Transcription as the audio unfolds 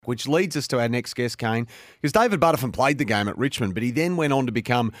Which leads us to our next guest, Kane, because David Buttifant played the game at Richmond, but he then went on to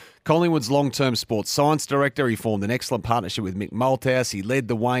become Collingwood's long-term sports science director. He formed an excellent partnership with Mick Malthouse. He led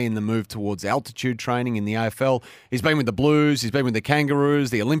the way in the move towards altitude training in the AFL. He's been with the Blues, he's been with the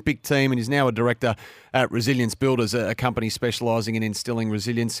Kangaroos, the Olympic team, and he's now a director at Resilience Builders, a company specialising in instilling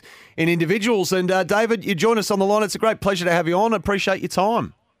resilience in individuals. And David, you join us on the line. It's a great pleasure to have you on. I appreciate your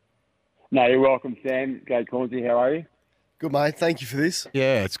time. No, you're welcome, Sam. Gay Cornsey, how are you? Good, mate. Thank you for this.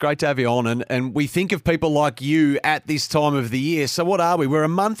 Yeah, it's great to have you on. And we think of people like you at this time of the year. So what are we? We're a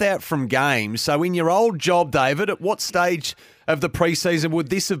month out from games. So in your old job, David, at what stage of the preseason would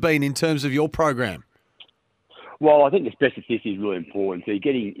this have been in terms of your program? Well, I think the specificity is really important. So you're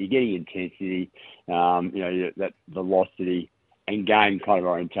getting intensity, that velocity and game kind of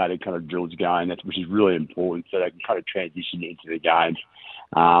orientated kind of drills going, which is really important. So they can kind of transition into the games.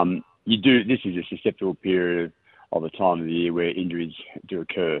 This is a susceptible period of the time of the year where injuries do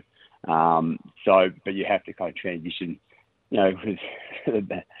occur. But you have to kind of transition, with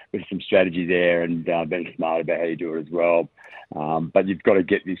some strategy there and being smart about how you do it as well. But you've got to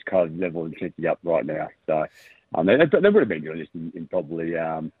get this kind of level of intensity up right now. So they would have been doing this in probably,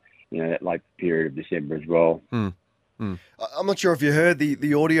 that late period of December as well. I'm not sure if you heard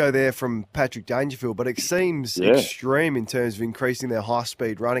the audio there from Patrick Dangerfield, but it seems extreme in terms of increasing their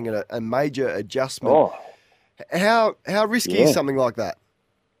high-speed running and a major adjustment. Oh. How risky is something like that?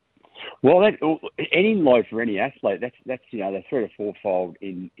 Well, any load for any athlete, that's 3 or 4-fold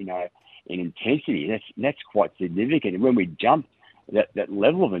in intensity. That's quite significant. And when we jump that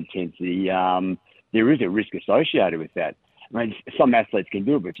level of intensity, there is a risk associated with that. I mean, some athletes can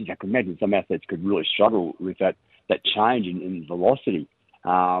do it, but I can imagine some athletes could really struggle with that change in velocity.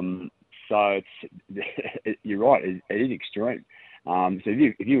 So you're right, it is extreme. So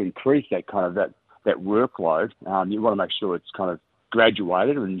if you increase that kind of that workload, you want to make sure it's kind of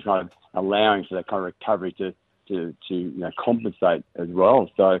graduated and kind of allowing for that kind of recovery to compensate as well.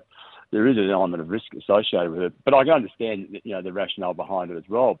 So there is an element of risk associated with it. But I can understand the rationale behind it as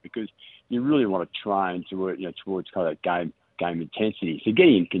well, because you really want to train towards kind of that game intensity. So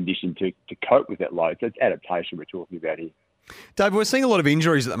getting in condition to cope with that load. So it's adaptation we're talking about here. Dave, we're seeing a lot of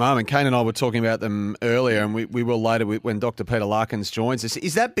injuries at the moment. Kane and I were talking about them earlier, and we will later when Dr. Peter Larkins joins us.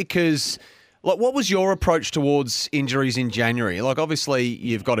 Is that because... what was your approach towards injuries in January? Obviously,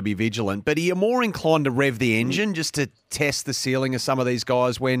 you've got to be vigilant, but are you more inclined to rev the engine just to test the ceiling of some of these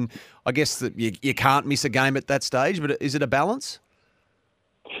guys when I guess that you can't miss a game at that stage? But is it a balance?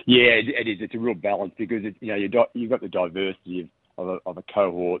 Yeah, it is. It's a real balance because you've got the diversity of a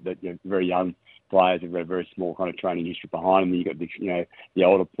cohort that very young players have got a very small kind of training history behind them. You've got the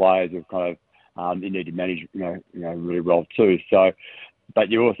older players who kind of you need to manage really well too. So. But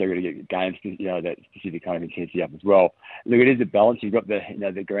you're also going to get games, that specific kind of intensity up as well. Look, it is a balance. You've got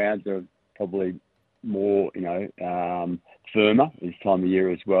the grounds are probably more, firmer this time of year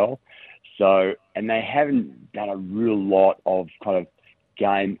as well. So, and they haven't done a real lot of kind of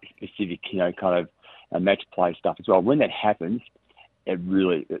game specific, kind of match play stuff as well. When that happens, the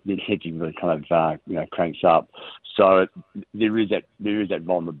intensity really kind of, cranks up. So there is that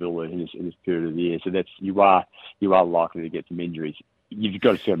vulnerability in this period of the year. So you are likely to get some injuries. You've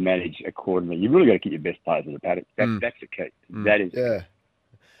got to sort of manage accordingly. You've really got to keep your best players in the paddock. That's the key. That is. Yeah.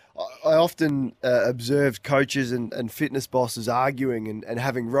 I often observed coaches and fitness bosses arguing and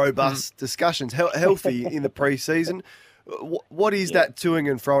having robust discussions, healthy in the pre-season. What is that toing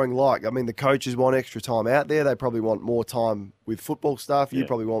and froing like? I mean, the coaches want extra time out there. They probably want more time with football stuff. You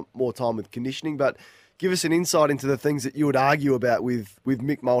probably want more time with conditioning. But give us an insight into the things that you would argue about with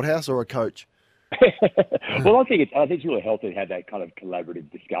Mick Malthouse or a coach. Well, I think it's really healthy to have that kind of collaborative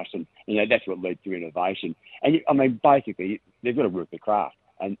discussion. That's what leads to innovation. And basically, they've got to work their craft,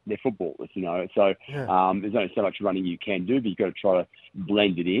 and they're footballers. So there's only so much running you can do, but you've got to try to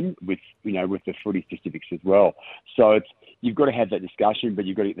blend it in with the footy specifics as well. So you've got to have that discussion, but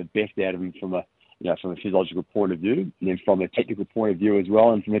you've got to get the best out of them from a physiological point of view, and then from a technical point of view as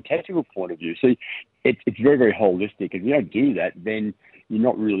well, and from a tactical point of view. So it's very, very holistic. If you don't do that, then you're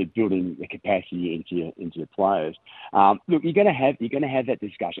not really building the capacity into your players. Look, you're going to have that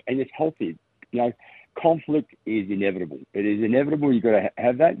discussion, and it's healthy. Conflict is inevitable. It is inevitable. You've got to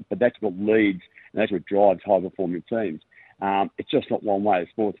have that, but that's what leads and that's what drives high performing teams. It's just not one way.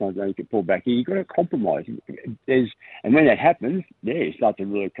 Sports ones you can pull back in. You've got to compromise. And when that happens, you start to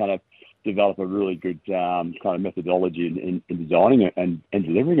really kind of develop a really good kind of methodology in designing it and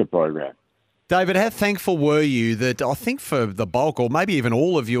delivering a program. David, how thankful were you that I think for the bulk or maybe even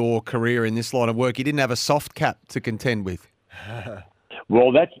all of your career in this line of work, you didn't have a soft cap to contend with?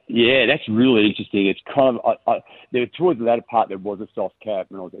 Well, that's really interesting. It's kind of there towards the latter part there was a soft cap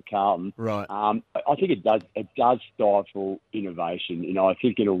when I was at Carlton. Right. I think it does stifle innovation. I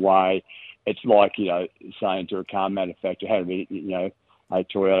think in a way it's like saying to a car manufacturer, "Hey, a minute, hey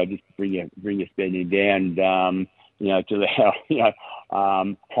Toyota, just bring your spending down, to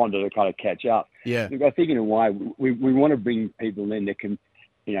allow Honda to kind of catch up." Yeah. Look, I think in a way we want to bring people in that can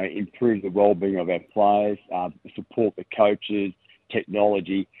improve the well-being of our players, support the coaches.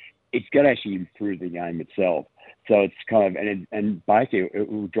 Technology, it's going to actually improve the game itself. So it's kind of, and basically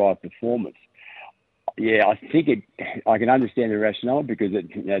it will drive performance. Yeah, I think I can understand the rationale because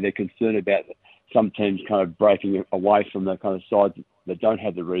they're concerned about some teams kind of breaking away from the kind of sides that don't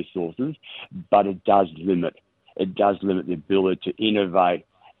have the resources, but it does limit the ability to innovate,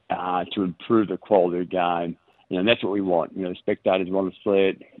 to improve the quality of the game. And that's what we want. The spectators want to see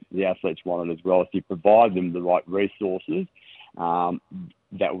it, the athletes want it as well. If you provide them the right resources,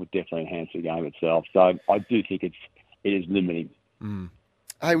 that would definitely enhance the game itself. So I do think it is limiting. Mm.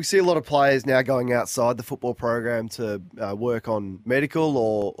 Hey, we see a lot of players now going outside the football program to work on medical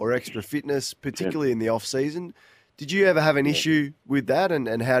or extra fitness, particularly in the off-season. Did you ever have an issue with that,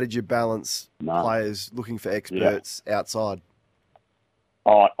 and how did you balance players looking for experts outside?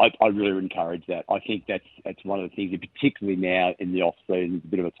 Oh, I really would encourage that. I think that's one of the things, particularly now in the off-season, it's a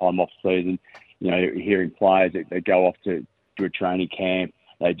bit of a time off-season, hearing players that they go off to a training camp.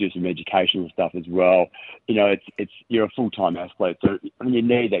 They do some educational stuff as well. It's you're a full-time athlete, so you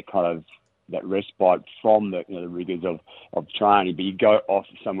need that kind of that respite from the the rigors of training. But you go off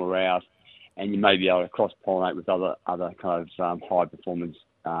somewhere else, and you may be able to cross-pollinate with other kind of high-performance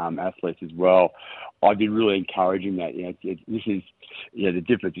athletes as well. I'd be really encouraging that. This is the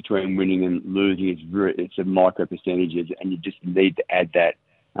difference between winning and losing it's a micro percentages, and you just need to add that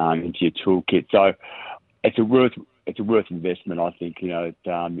into your toolkit. So it's a worth investment, I think.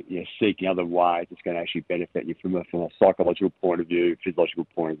 Seeking other ways it's going to actually benefit you from a psychological point of view, physiological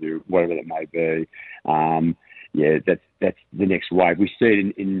point of view, whatever that may be. That's the next wave. We see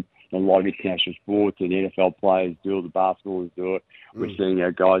it in a lot of international sports, and NFL players do it, the basketballers do it. We're seeing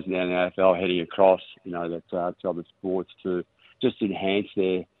guys now in the NFL heading across, to other sports to just enhance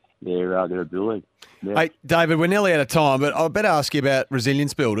their ability. Yeah. Hey, David, we're nearly out of time, but I better ask you about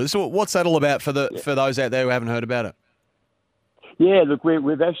Resilience Builders. So what's that all about for those out there who haven't heard about it? Yeah, look,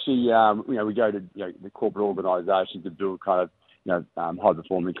 we've actually, we go to the corporate organisations to build kind of, high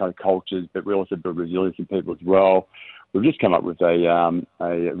performing kind of cultures, but we also build resilience in people as well. We've just come up with a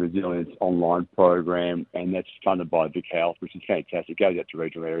resilience online program, and that's funded by Vic Health, which is fantastic. It goes out to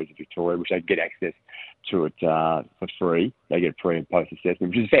regional areas of Victoria, which they can get access to it for free. They get pre and post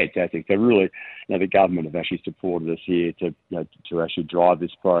assessment, which is fantastic. So really, the government have actually supported us here to actually drive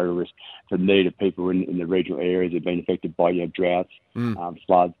this program. With the need of people in the regional areas that have been affected by droughts,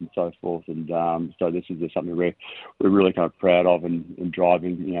 floods, and so forth. And so this is something we're really kind of proud of and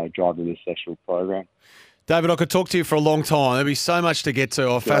driving this actual program. David, I could talk to you for a long time. There'd be so much to get to.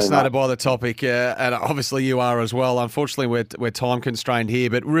 I'm fascinated by the topic, and obviously you are as well. Unfortunately, we're time constrained here,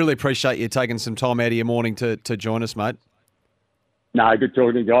 but really appreciate you taking some time out of your morning to join us, mate. No, good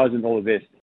talking to you guys, and all the best.